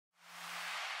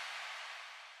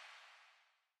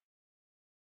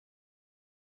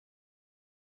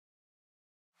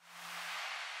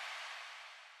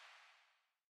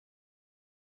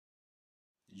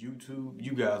YouTube,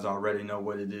 you guys already know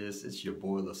what it is. It's your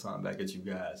boy Lasan back at you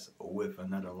guys with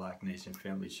another Lock Nation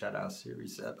Family Shout Out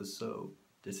Series episode.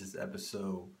 This is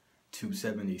episode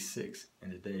 276,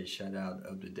 and today's shout out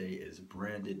of the day is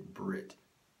Branded BRITT.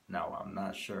 Now, I'm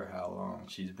not sure how long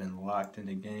she's been locked in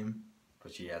the game,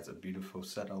 but she has a beautiful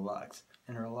set of locks,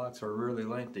 and her locks are really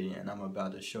lengthy, and I'm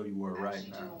about to show you her right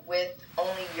now. With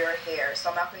only your hair,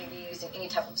 so I'm not going to be using any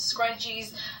type of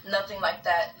scrunchies, nothing like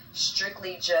that,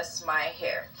 strictly just my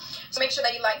hair. So make sure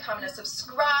that you like, comment, and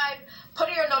subscribe, put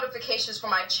in your notifications for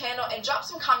my channel, and drop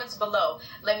some comments below.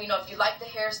 Let me know if you like the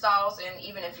hairstyles, and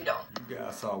even if you don't. You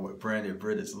guys saw what Branded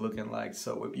BRITT is looking like,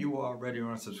 so if you already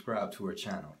aren't subscribed to her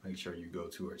channel, make sure you go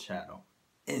to her channel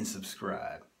and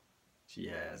subscribe. She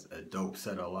has a dope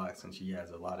set of locks, and she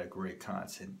has a lot of great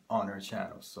content on her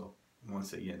channel. So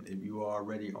once again, if you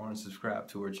already aren't subscribed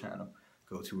to her channel,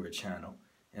 go to her channel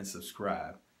and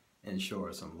subscribe and show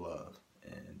her some love.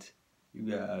 And you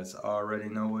guys already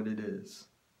know what it is.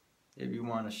 If you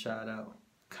want a shout out,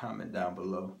 comment down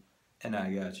below and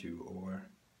I got you, or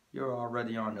you're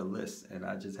already on the list and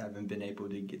I just haven't been able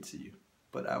to get to you.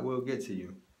 But I will get to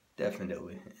you,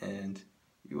 definitely. And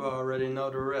you already know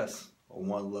the rest.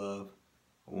 One love,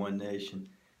 one nation,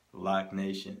 Lock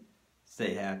Nation.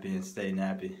 Stay happy and stay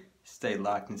nappy. Stay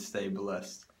locked and stay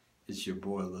blessed. It's your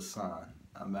boy Lasan.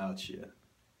 I'm out here.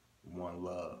 One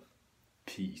love.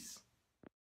 Peace.